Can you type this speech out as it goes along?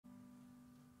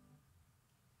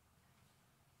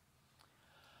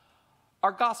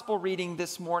Our gospel reading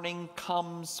this morning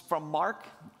comes from Mark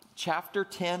chapter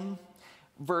 10,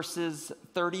 verses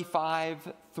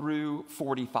 35 through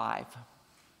 45.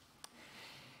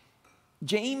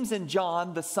 James and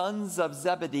John, the sons of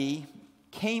Zebedee,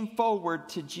 came forward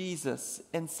to Jesus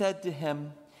and said to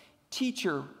him,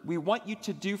 "Teacher, we want you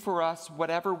to do for us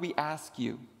whatever we ask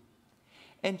you."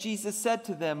 And Jesus said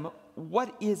to them,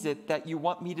 "What is it that you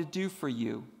want me to do for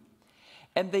you?"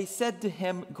 And they said to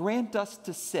him, "Grant us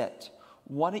to sit,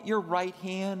 one at your right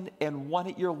hand and one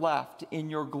at your left in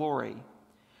your glory."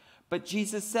 But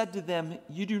Jesus said to them,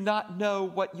 "You do not know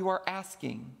what you are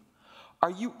asking.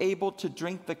 Are you able to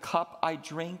drink the cup I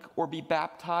drink or be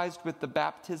baptized with the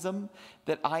baptism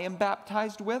that I am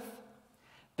baptized with?"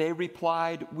 They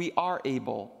replied, "We are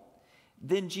able."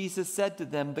 Then Jesus said to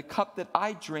them, "The cup that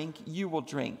I drink, you will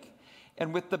drink,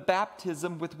 and with the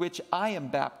baptism with which I am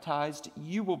baptized,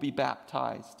 you will be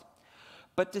baptized.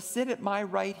 But to sit at my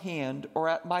right hand or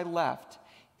at my left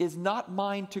is not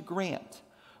mine to grant,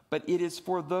 but it is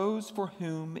for those for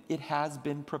whom it has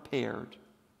been prepared."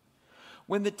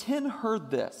 When the 10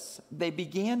 heard this, they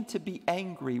began to be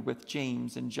angry with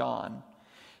James and John.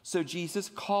 So Jesus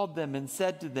called them and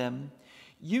said to them,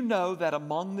 "You know that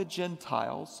among the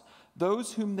Gentiles,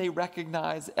 those whom they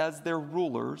recognize as their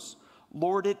rulers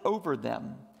lord it over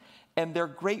them, and their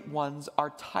great ones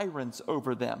are tyrants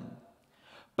over them.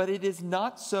 But it is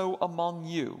not so among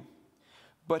you.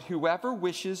 But whoever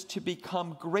wishes to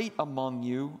become great among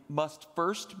you must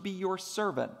first be your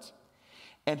servant,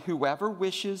 and whoever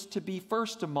wishes to be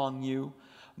first among you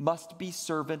must be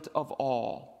servant of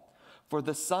all. For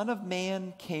the Son of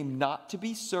Man came not to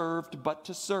be served, but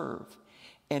to serve,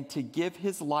 and to give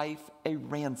his life a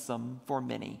ransom for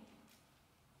many."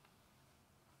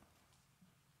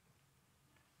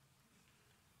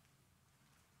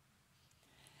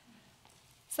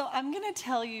 So I'm going to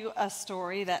tell you a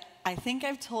story that I think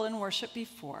I've told in worship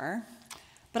before,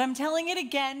 but I'm telling it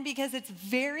again because it's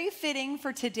very fitting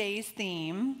for today's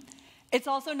theme. It's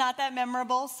also not that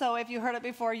memorable, so if you heard it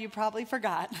before, you probably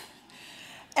forgot.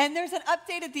 And there's an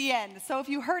update at the end, so if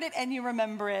you heard it and you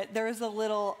remember it, there is a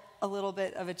little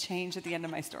bit of a change at the end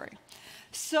of my story.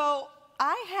 So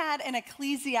I had an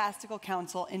ecclesiastical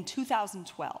council in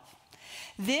 2012.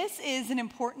 This is an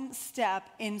important step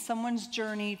in someone's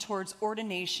journey towards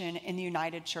ordination in the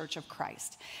United Church of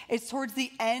Christ. It's towards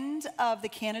the end of the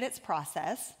candidate's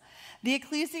process. The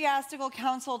ecclesiastical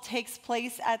council takes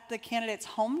place at the candidate's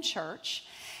home church,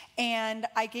 and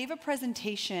I gave a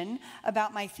presentation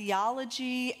about my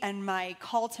theology and my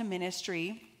call to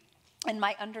ministry and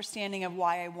my understanding of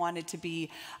why I wanted to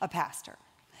be a pastor.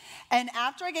 And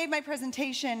after I gave my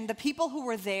presentation, the people who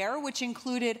were there, which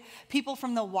included people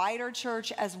from the wider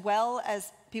church as well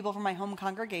as people from my home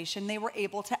congregation, they were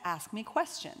able to ask me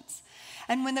questions.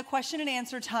 And when the question and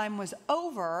answer time was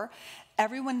over,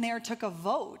 everyone there took a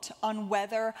vote on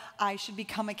whether I should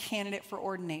become a candidate for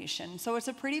ordination. So it's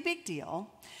a pretty big deal.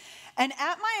 And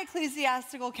at my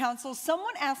ecclesiastical council,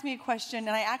 someone asked me a question,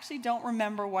 and I actually don't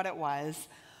remember what it was.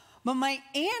 But my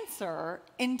answer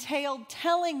entailed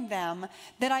telling them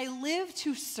that I live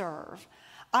to serve.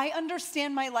 I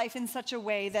understand my life in such a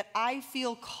way that I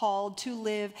feel called to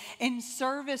live in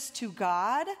service to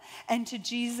God and to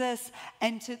Jesus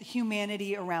and to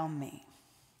humanity around me.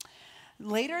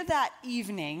 Later that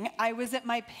evening, I was at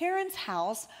my parents'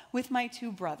 house with my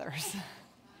 2 brothers.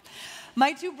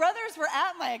 My 2 brothers were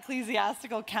at my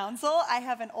ecclesiastical council. I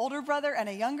have an older brother and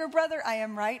a younger brother. I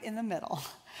am right in the middle.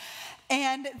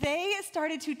 And they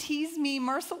started to tease me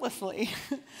mercilessly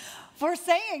for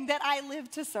saying that I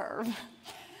live to serve.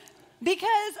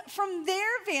 Because from their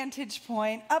vantage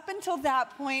point, up until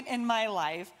that point in my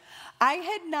life, I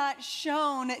had not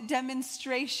shown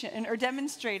demonstrated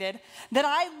that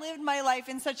I lived my life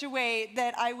in such a way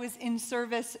that I was in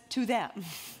service to them.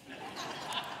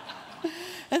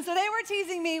 And so they were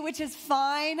teasing me, which is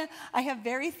fine. I have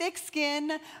very thick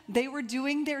skin. They were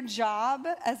doing their job,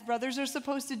 as brothers are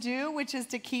supposed to do, which is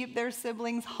to keep their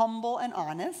siblings humble and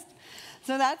honest.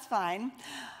 So that's fine.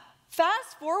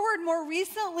 Fast forward more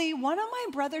recently, one of my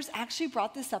brothers actually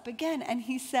brought this up again, and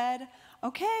he said,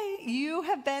 "Okay, you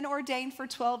have been ordained for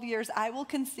 12 years. I will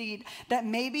concede that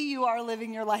maybe you are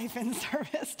living your life in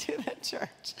service to the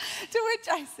church." To which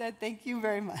I said, "Thank you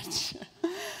very much."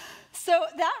 So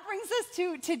that brings us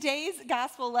to today's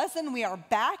gospel lesson. We are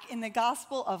back in the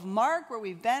Gospel of Mark, where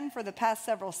we've been for the past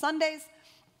several Sundays.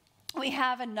 We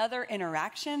have another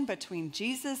interaction between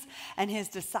Jesus and his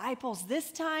disciples.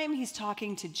 This time, he's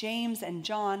talking to James and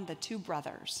John, the 2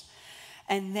 brothers.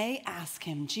 And they ask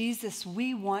him, Jesus,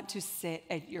 we want to sit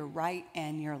at your right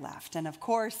and your left. And of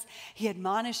course, he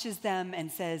admonishes them and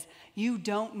says, you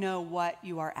don't know what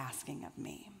you are asking of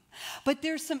me. But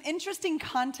there's some interesting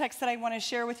context that I want to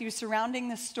share with you surrounding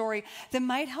this story that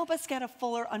might help us get a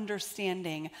fuller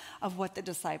understanding of what the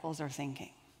disciples are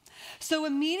thinking. So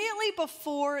immediately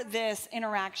before this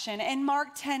interaction, in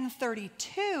Mark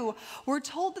 10:32, we're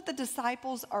told that the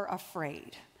disciples are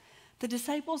afraid. The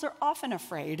disciples are often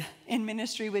afraid in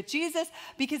ministry with Jesus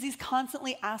because he's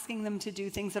constantly asking them to do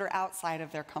things that are outside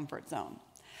of their comfort zone.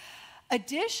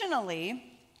 Additionally,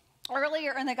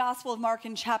 earlier in the Gospel of Mark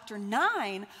in chapter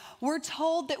 9, we're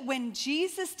told that when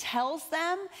Jesus tells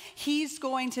them he's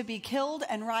going to be killed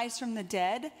and rise from the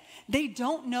dead, they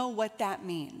don't know what that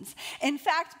means. In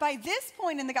fact, by this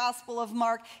point in the Gospel of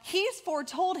Mark, he's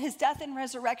foretold his death and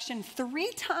resurrection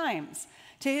 3 times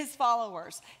to his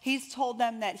followers. He's told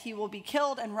them that he will be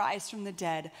killed and rise from the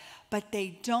dead, but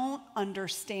they don't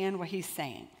understand what he's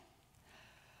saying.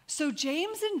 So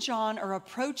James and John are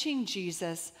approaching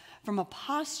Jesus from a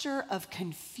posture of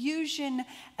confusion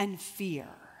and fear.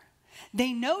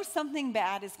 They know something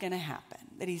bad is going to happen,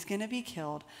 that he's going to be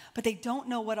killed, but they don't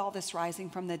know what all this rising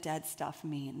from the dead stuff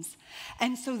means.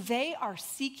 And so they are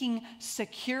seeking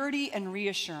security and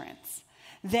reassurance.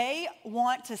 They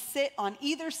want to sit on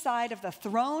either side of the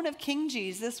throne of King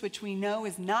Jesus, which we know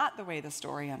is not the way the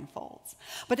story unfolds.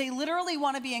 But they literally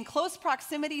want to be in close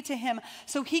proximity to him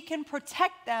so he can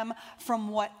protect them from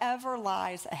whatever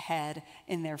lies ahead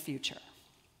in their future.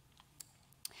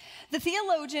 The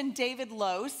theologian David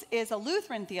Lose is a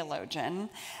Lutheran theologian,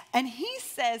 and he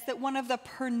says that one of the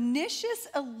pernicious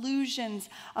illusions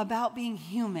about being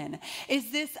human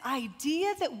is this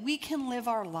idea that we can live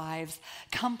our lives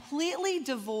completely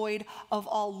devoid of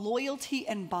all loyalty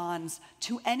and bonds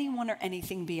to anyone or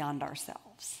anything beyond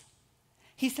ourselves.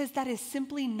 He says that is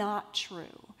simply not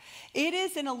true. It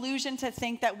is an illusion to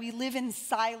think that we live in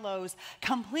silos,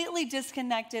 completely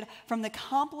disconnected from the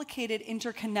complicated,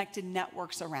 interconnected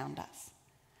networks around us.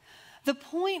 The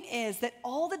point is that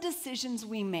all the decisions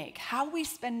we make, how we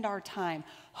spend our time,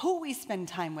 who we spend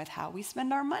time with, how we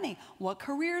spend our money, what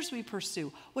careers we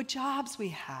pursue, what jobs we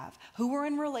have, who we're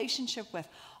in relationship with,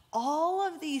 all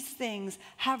of these things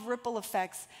have ripple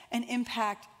effects and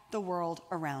impact the world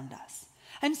around us.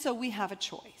 And so we have a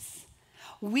choice.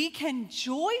 We can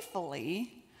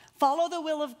joyfully follow the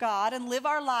will of God and live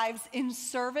our lives in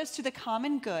service to the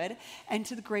common good and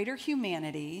to the greater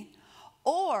humanity,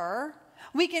 or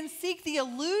we can seek the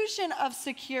illusion of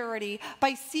security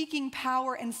by seeking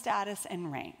power and status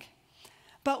and rank.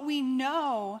 But we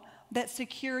know that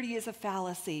security is a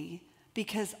fallacy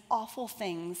because awful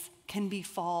things can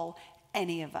befall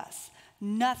any of us.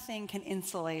 Nothing can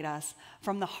insulate us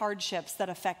from the hardships that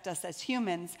affect us as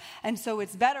humans. And so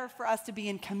it's better for us to be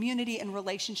in community and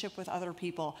relationship with other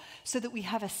people so that we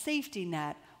have a safety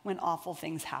net when awful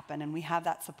things happen and we have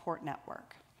that support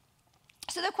network.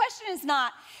 So the question is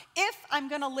not if I'm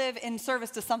going to live in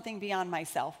service to something beyond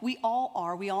myself. We all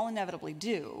are. We all inevitably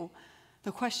do.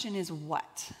 The question is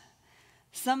what?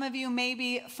 Some of you may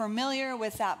be familiar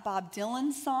with that Bob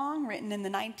Dylan song written in the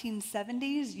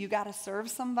 1970s, You Gotta Serve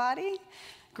Somebody.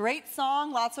 Great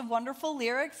song, lots of wonderful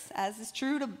lyrics, as is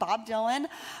true to Bob Dylan.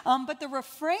 But the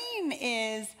refrain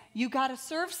is, you gotta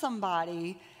serve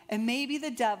somebody. It may be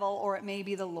the devil or it may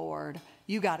be the Lord.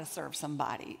 You gotta serve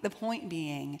somebody. The point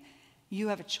being, you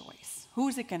have a choice.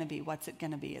 Who's it gonna be? What's it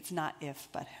gonna be? It's not if,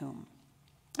 but whom.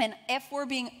 And if we're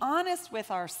being honest with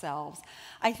ourselves,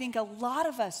 I think a lot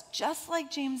of us, just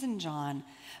like James and John,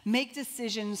 make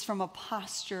decisions from a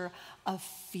posture of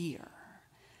fear.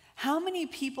 How many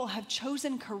people have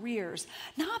chosen careers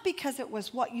not because it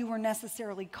was what you were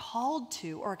necessarily called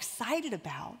to or excited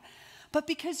about, but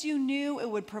because you knew it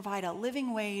would provide a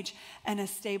living wage and a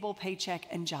stable paycheck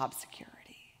and job security?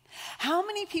 How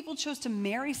many people chose to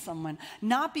marry someone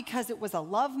not because it was a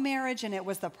love marriage and it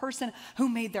was the person who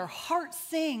made their heart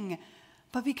sing,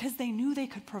 but because they knew they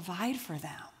could provide for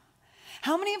them?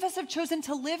 How many of us have chosen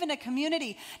to live in a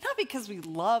community not because we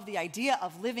love the idea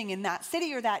of living in that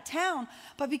city or that town,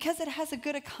 but because it has a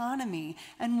good economy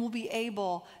and we'll be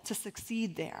able to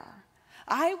succeed there?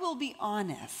 I will be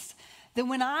honest that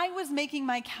when I was making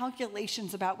my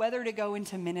calculations about whether to go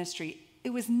into ministry,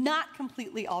 it was not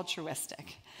completely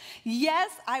altruistic.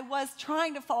 Yes, I was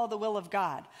trying to follow the will of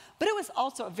God, but it was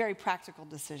also a very practical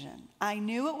decision. I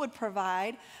knew it would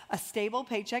provide a stable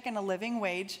paycheck and a living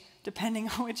wage, depending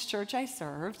on which church I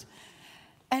served.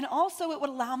 And also it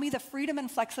would allow me the freedom and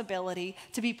flexibility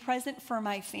to be present for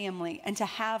my family and to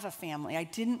have a family. I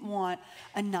didn't want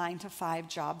a 9-to-5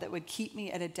 job that would keep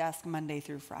me at a desk Monday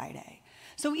through Friday.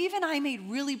 So even I made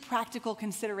really practical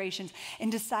considerations in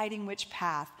deciding which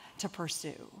path to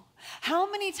pursue. How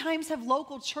many times have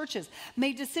local churches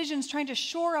made decisions trying to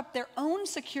shore up their own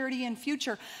security and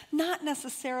future, not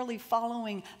necessarily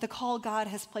following the call God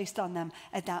has placed on them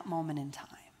at that moment in time?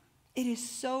 It is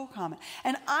so common.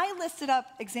 And I listed up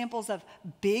examples of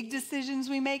big decisions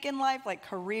we make in life, like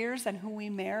careers and who we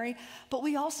marry, but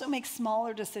we also make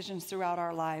smaller decisions throughout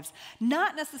our lives,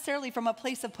 not necessarily from a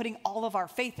place of putting all of our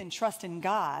faith and trust in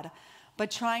God,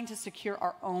 but trying to secure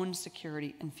our own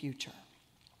security and future.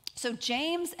 So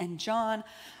James and John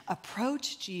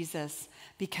approach Jesus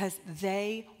because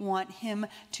they want him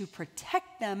to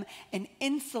protect them and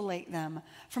insulate them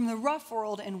from the rough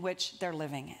world in which they're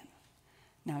living in.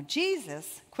 Now,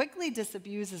 Jesus quickly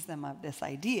disabuses them of this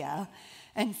idea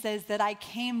and says that I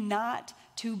came not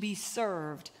to be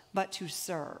served, but to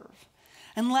serve.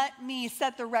 And let me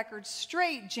set the record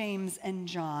straight, James and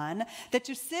John, that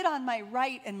to sit on my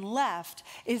right and left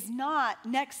is not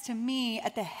next to me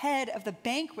at the head of the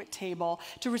banquet table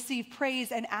to receive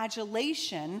praise and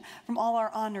adulation from all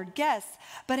our honored guests,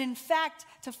 but in fact,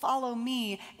 to follow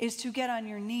me is to get on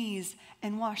your knees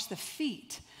and wash the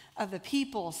feet of the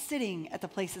people sitting at the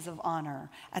places of honor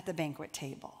at the banquet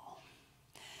table.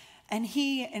 And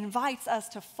he invites us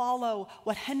to follow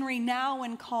what Henry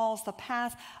Nouwen calls the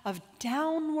path of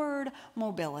downward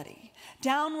mobility.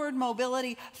 Downward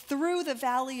mobility through the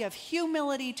valley of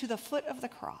humility to the foot of the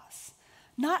cross.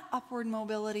 Not upward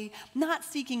mobility, not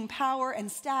seeking power and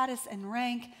status and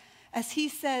rank. As he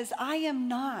says, I am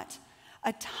not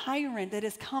a tyrant that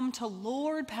has come to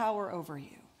lord power over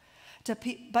you,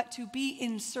 but to be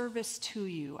in service to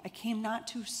you. I came not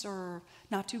to serve,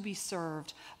 not to be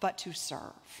served, but to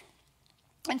serve.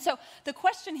 And so the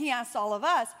question he asks all of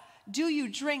us, do you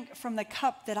drink from the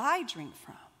cup that I drink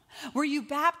from? Were you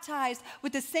baptized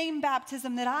with the same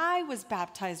baptism that I was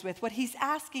baptized with? What he's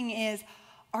asking is,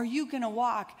 are you going to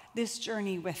walk this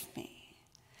journey with me?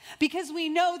 Because we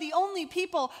know the only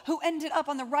people who ended up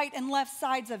on the right and left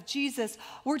sides of Jesus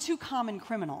were two common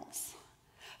criminals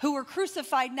who were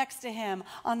crucified next to him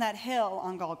on that hill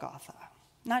on Golgotha.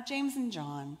 Not James and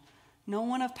John, no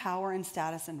one of power and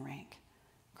status and rank.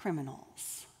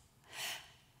 Criminals.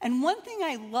 And one thing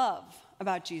I love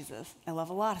about Jesus, I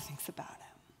love a lot of things about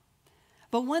him,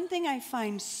 but one thing I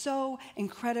find so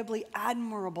incredibly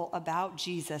admirable about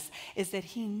Jesus is that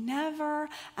he never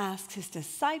asks his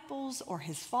disciples or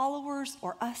his followers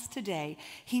or us today,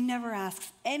 he never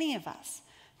asks any of us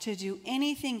to do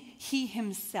anything he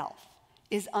himself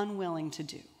is unwilling to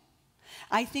do.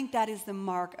 I think that is the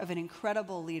mark of an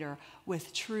incredible leader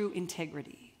with true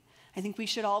integrity. I think we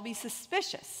should all be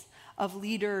suspicious of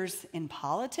leaders in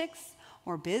politics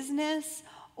or business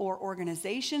or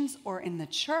organizations or in the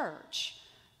church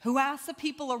who ask the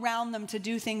people around them to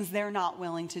do things they're not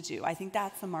willing to do. I think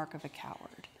that's the mark of a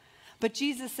coward. But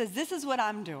Jesus says, this is what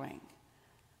I'm doing.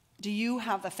 Do you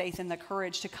have the faith and the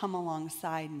courage to come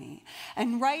alongside me?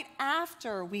 And right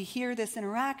after we hear this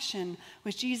interaction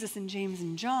with Jesus and James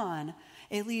and John,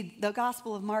 the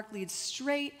Gospel of Mark leads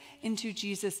straight into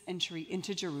Jesus' entry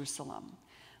into Jerusalem.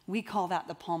 We call that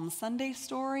the Palm Sunday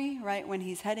story, right? When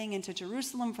he's heading into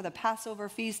Jerusalem for the Passover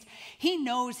feast, he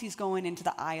knows he's going into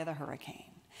the eye of the hurricane.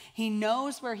 He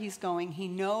knows where he's going. He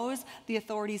knows the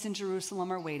authorities in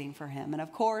Jerusalem are waiting for him. And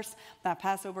of course, that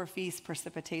Passover feast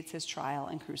precipitates his trial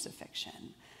and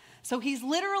crucifixion. So he's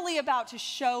literally about to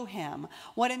show him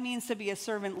what it means to be a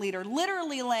servant leader,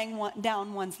 literally laying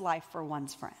down one's life for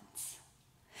one's friends.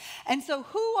 And so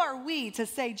who are we to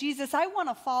say, Jesus, I want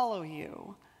to follow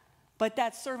you, but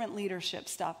that servant leadership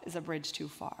stuff is a bridge too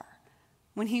far,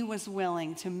 when he was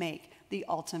willing to make the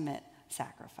ultimate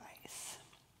sacrifice.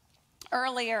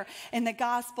 Earlier in the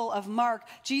Gospel of Mark,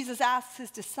 Jesus asks his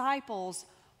disciples,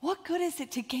 what good is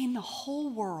it to gain the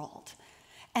whole world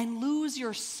and lose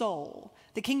your soul?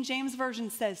 The King James Version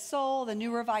says soul. The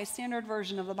New Revised Standard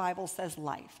Version of the Bible says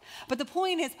life. But the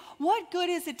point is, what good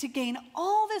is it to gain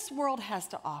all this world has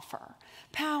to offer?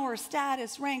 Power,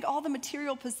 status, rank, all the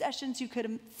material possessions you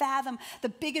could fathom, the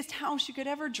biggest house you could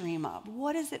ever dream of.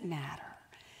 What does it matter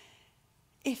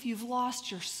if you've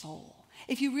lost your soul?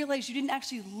 If you realize you didn't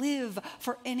actually live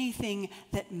for anything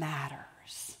that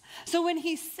matters. So when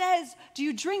he says, do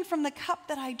you drink from the cup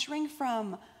that I drink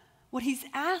from? What he's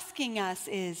asking us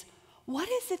is, what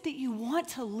is it that you want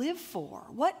to live for?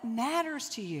 What matters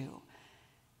to you?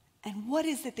 And what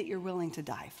is it that you're willing to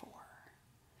die for?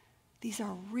 These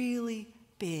are really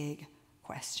big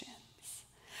questions.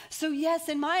 So yes,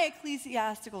 in my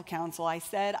ecclesiastical counsel, I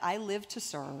said I live to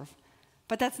serve,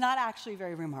 but that's not actually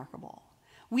very remarkable.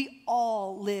 We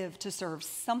all live to serve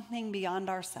something beyond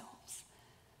ourselves.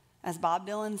 As Bob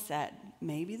Dylan said,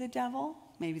 maybe the devil,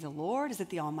 maybe the Lord, is it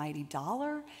the almighty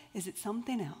dollar? Is it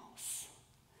something else?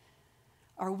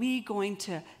 Are we going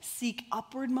to seek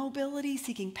upward mobility,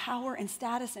 seeking power and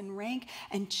status and rank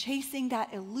and chasing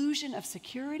that illusion of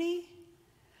security?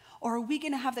 Or are we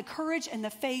going to have the courage and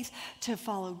the faith to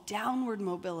follow downward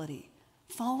mobility,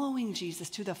 following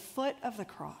Jesus to the foot of the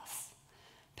cross,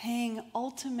 paying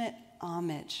ultimate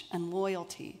homage and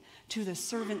loyalty to the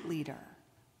servant leader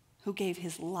who gave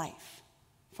his life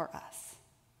for us?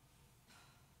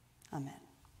 Amen.